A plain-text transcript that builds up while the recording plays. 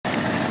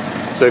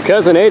So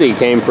Cousin Eddie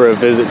came for a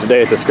visit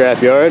today at the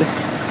scrapyard.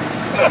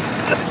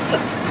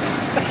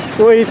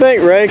 What do you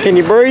think, Ray? Can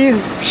you breathe?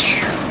 You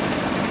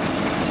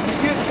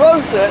get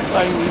close to that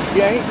thing, you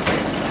can't.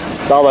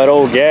 It's all that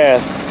old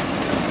gas.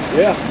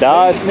 Yeah.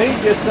 Dodge. Me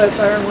just sit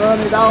there and run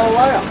it all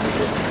out.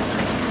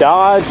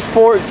 Dodge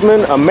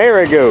Sportsman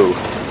Amerigo.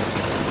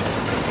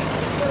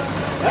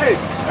 Hey,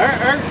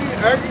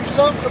 there's you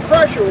something to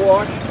pressure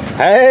wash.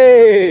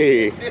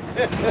 Hey!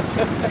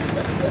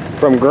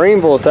 From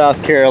Greenville,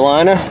 South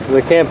Carolina,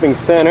 the camping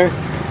center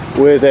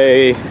with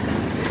a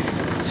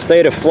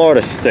state of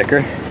Florida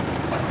sticker.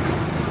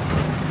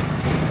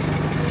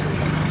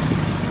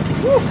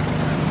 Woo.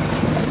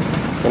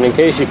 And in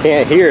case you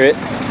can't hear it,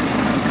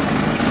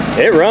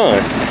 it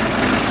runs.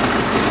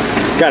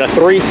 It's got a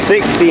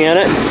 360 in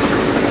it,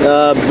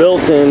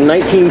 built in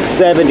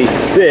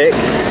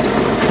 1976.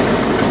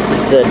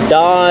 It's a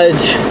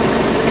Dodge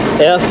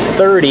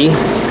F30.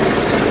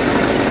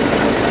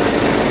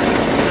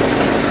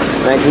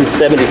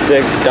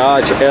 1976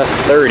 Dodge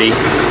F30.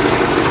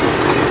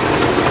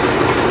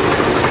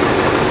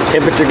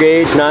 Temperature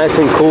gauge nice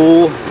and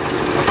cool.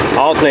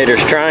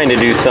 Alternator's trying to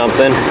do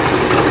something.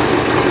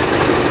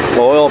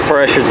 Oil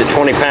pressure's at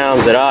 20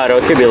 pounds at idle.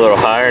 It could be a little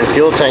higher. And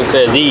fuel tank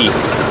says E.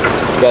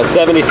 Got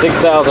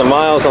 76,000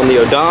 miles on the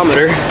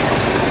odometer.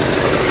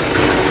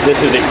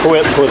 This is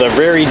equipped with a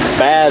very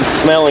bad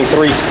smelling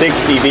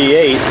 360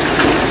 V8.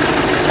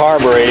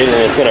 Carbureted,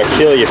 and it's going to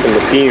kill you from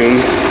the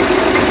fumes.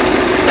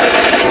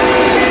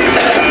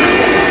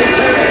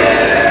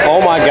 Oh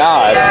my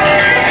God.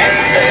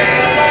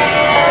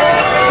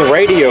 The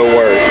radio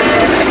works.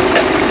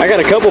 I got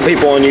a couple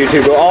people on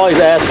YouTube who always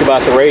ask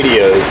about the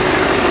radios.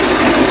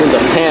 This is a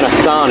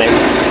Panasonic.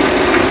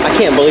 I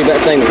can't believe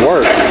that thing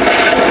works.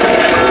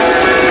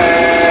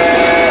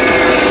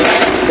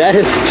 That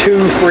is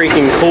too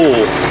freaking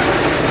cool.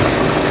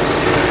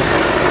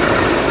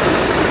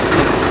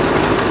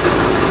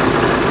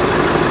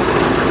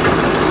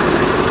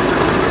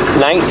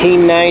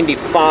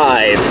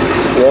 $1995,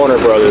 Warner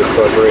Brothers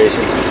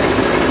Corporation.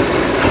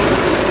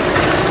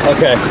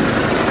 Okay,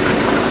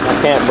 I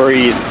can't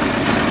breathe.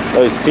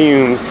 Those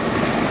fumes.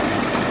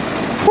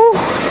 Whew,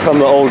 from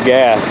the old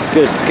gas.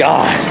 Good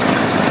God.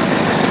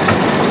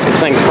 This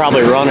thing's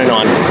probably running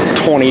on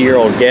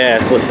 20-year-old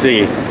gas. Let's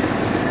see.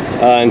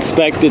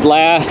 Inspected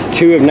last,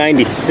 2 of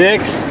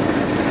 96.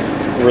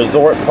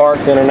 Resort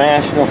Parks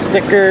International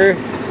sticker.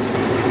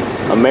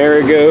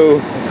 Amerigo.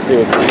 Let's see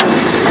what's...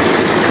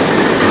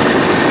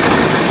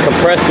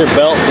 Compressor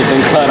belts have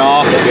been cut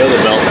off, but the other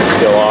belts are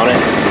still on it.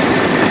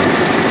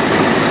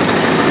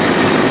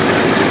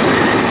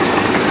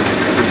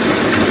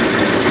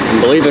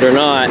 And believe it or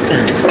not,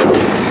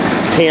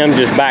 Tim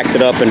just backed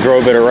it up and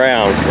drove it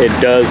around. It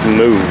does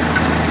move.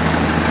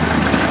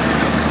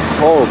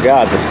 Oh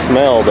God, the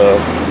smell though.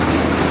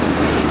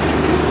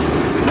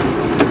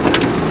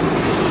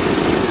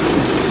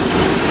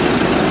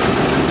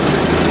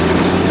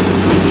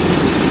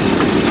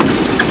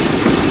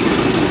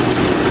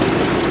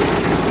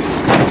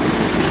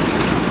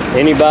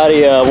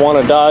 Anybody want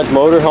a Dodge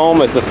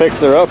motorhome? It's a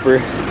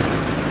fixer-upper,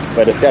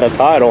 but it's got a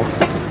title.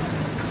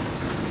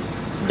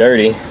 It's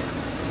dirty.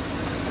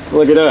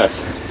 Look at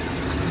us.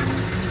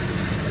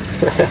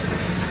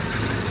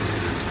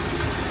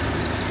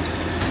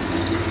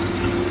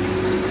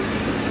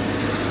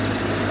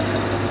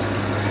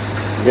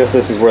 I guess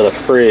this is where the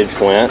fridge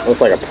went. Looks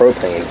like a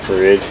propane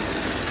fridge.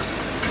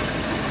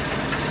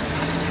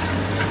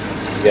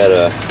 You got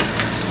a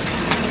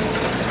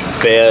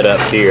bed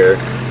up here.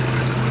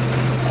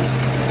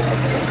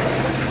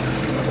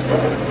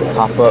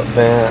 Pop-up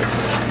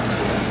vents,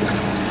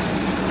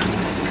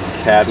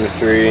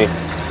 cabinetry,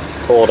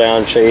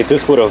 pull-down shades.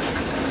 This would have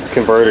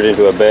converted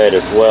into a bed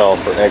as well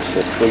for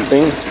extra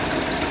sleeping.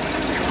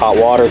 Hot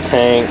water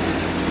tank,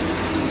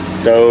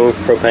 stove,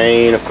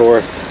 propane, of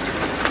course. A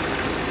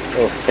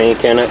little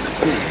sink in it.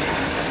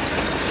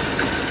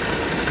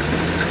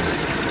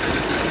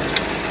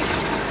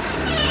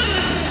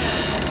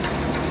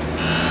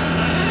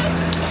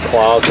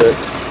 Closet.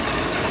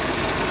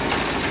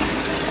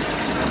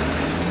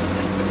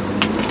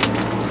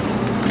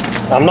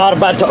 I'm not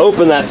about to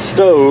open that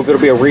stove.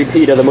 It'll be a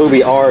repeat of the movie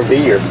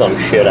RV or some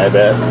shit, I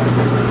bet.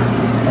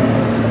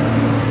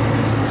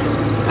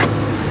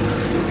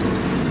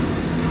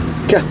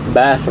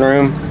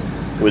 Bathroom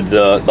with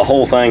the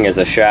whole thing is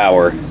a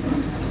shower.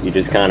 You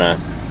just kind of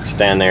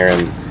stand there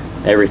and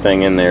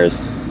everything in there is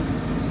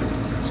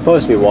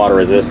supposed to be water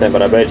resistant,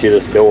 but I bet you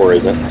this door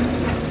isn't.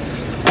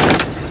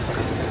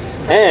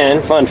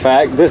 And fun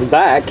fact, this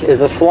back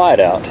is a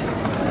slide out.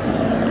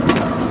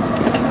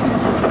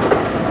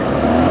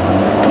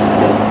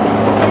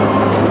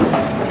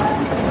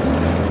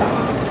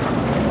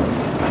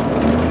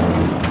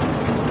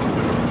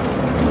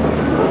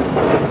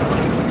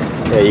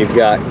 You've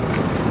got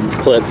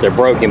clips, they're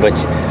broken, but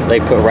they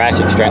put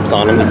ratchet straps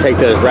on them. You take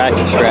those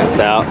ratchet straps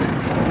out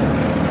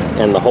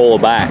and the whole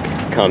back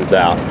comes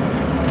out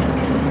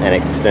and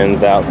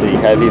extends out, so you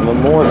have even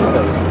more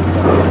space.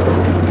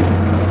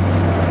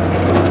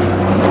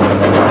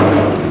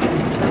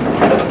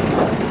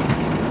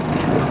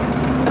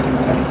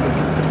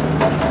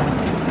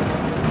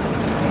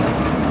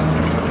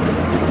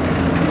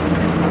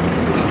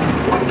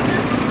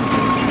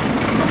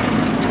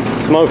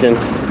 smoking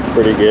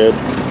pretty good.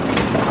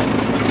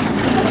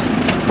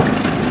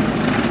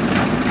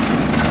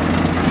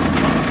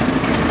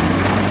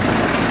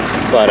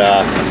 But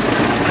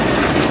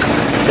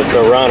it's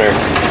a runner.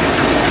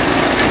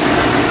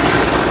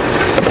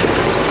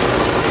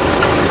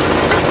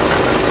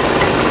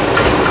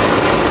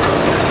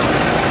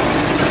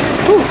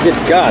 Whew,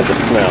 good God, the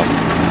smell.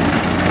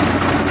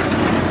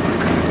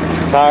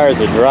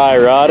 Tires are dry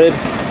rotted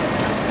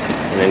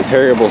and in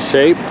terrible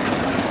shape.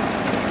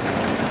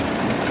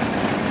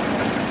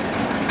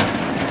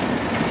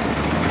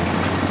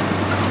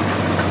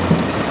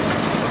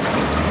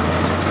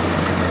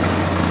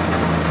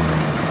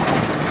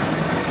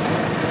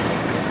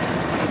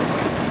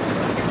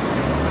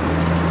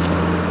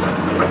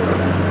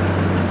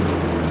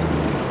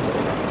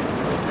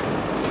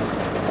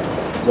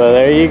 So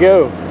there you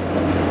go.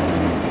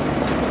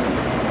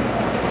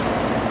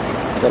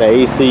 Got an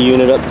AC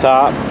unit up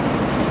top.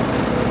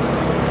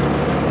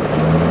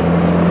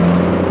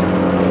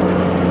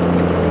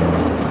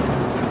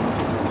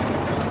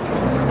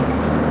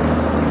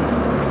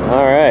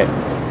 Alright.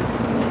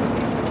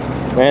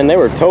 Man, they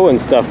were towing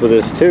stuff with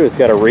this too. It's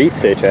got a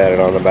reese hitch added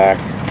on the back.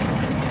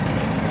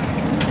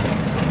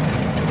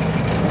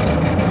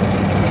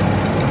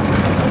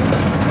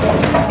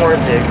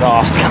 Where's the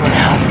exhaust coming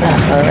out?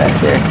 Oh,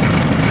 right there.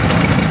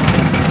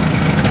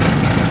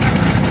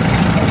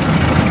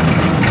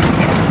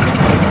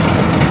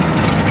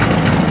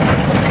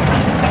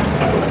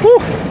 Whew.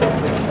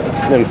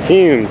 Them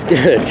fumes,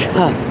 good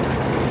God.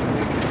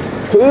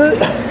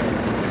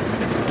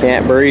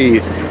 Can't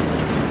breathe.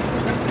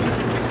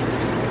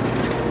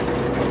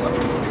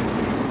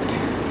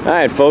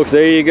 Alright folks,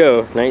 there you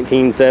go.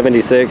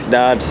 1976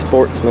 Dodge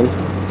Sportsman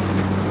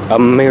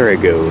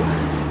Amerigo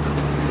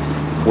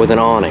with an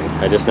awning.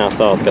 I just now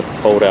saw it's got the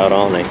fold out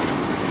awning.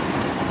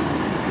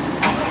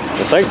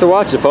 Well, thanks for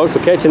watching folks.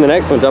 We'll catch you in the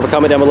next one. Drop a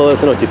comment down below, let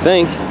us know what you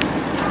think.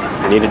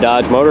 You need a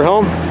Dodge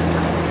motorhome?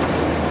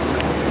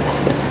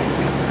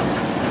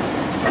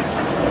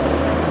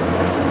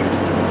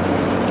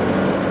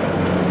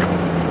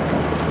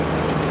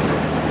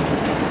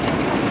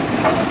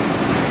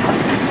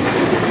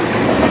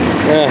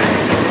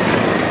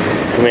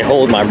 Let me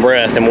hold my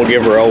breath and we'll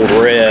give her old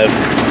rev.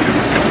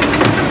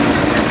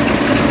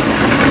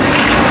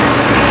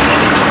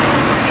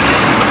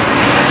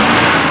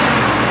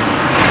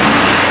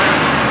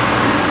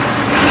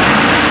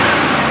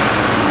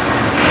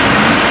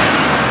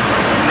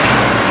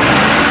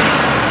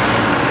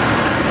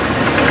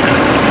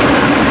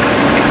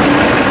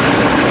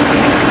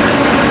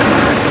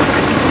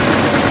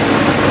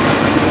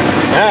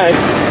 Alright,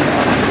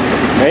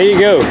 there you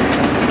go.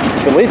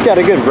 At least got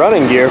a good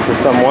running gear for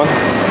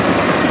someone.